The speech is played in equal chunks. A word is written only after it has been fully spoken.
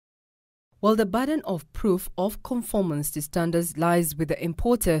While the burden of proof of conformance to standards lies with the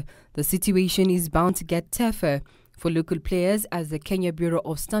importer, the situation is bound to get tougher for local players as the Kenya Bureau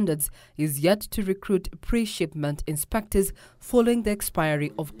of Standards is yet to recruit pre-shipment inspectors following the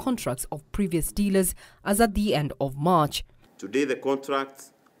expiry of contracts of previous dealers as at the end of March. Today, the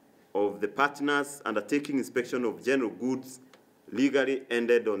contracts of the partners undertaking inspection of general goods legally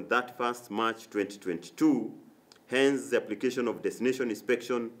ended on that 1st March 2022, hence the application of destination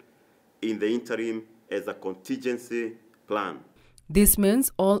inspection in the interim as a contingency plan. This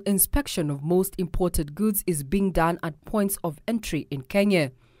means all inspection of most imported goods is being done at points of entry in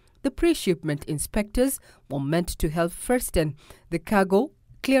Kenya. The pre-shipment inspectors were meant to help firsten the cargo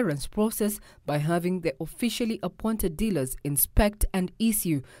clearance process by having the officially appointed dealers inspect and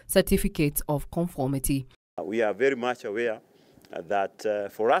issue certificates of conformity. We are very much aware that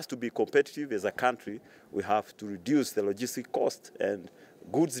for us to be competitive as a country, we have to reduce the logistic cost, and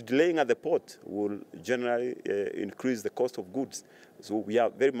goods delaying at the port will generally increase the cost of goods. So we are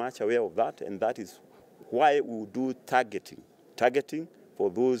very much aware of that, and that is why we will do targeting for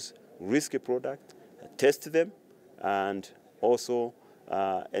those risky products, test them, and also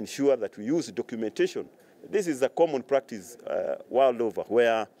ensure that we use documentation. This is a common practice world over,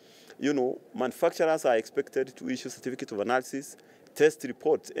 where manufacturers are expected to issue certificate of analysis, test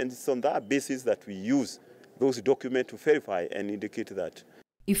reports, and it's on that basis that we use those documents to verify and indicate that.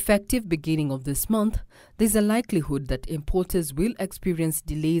 Effective beginning of this month, there's a likelihood that importers will experience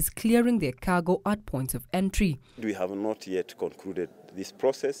delays clearing their cargo at points of entry. We have not yet concluded this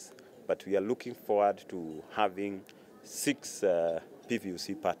process, but we are looking forward to having 6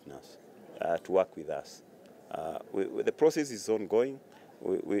 PVUC partners to work with us. The process is ongoing.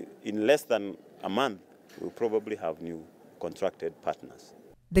 In less than a month, we'll probably have new contracted partners.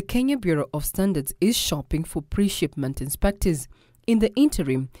 The Kenya Bureau of Standards is shopping for pre-shipment inspectors. In the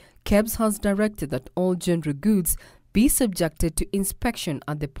interim, KEBS has directed that all general goods be subjected to inspection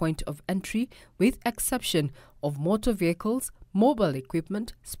at the point of entry, with exception of motor vehicles, mobile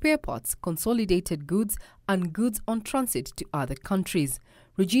equipment, spare parts, consolidated goods, and goods on transit to other countries.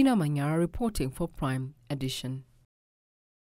 Regina Manyara reporting for Prime Edition.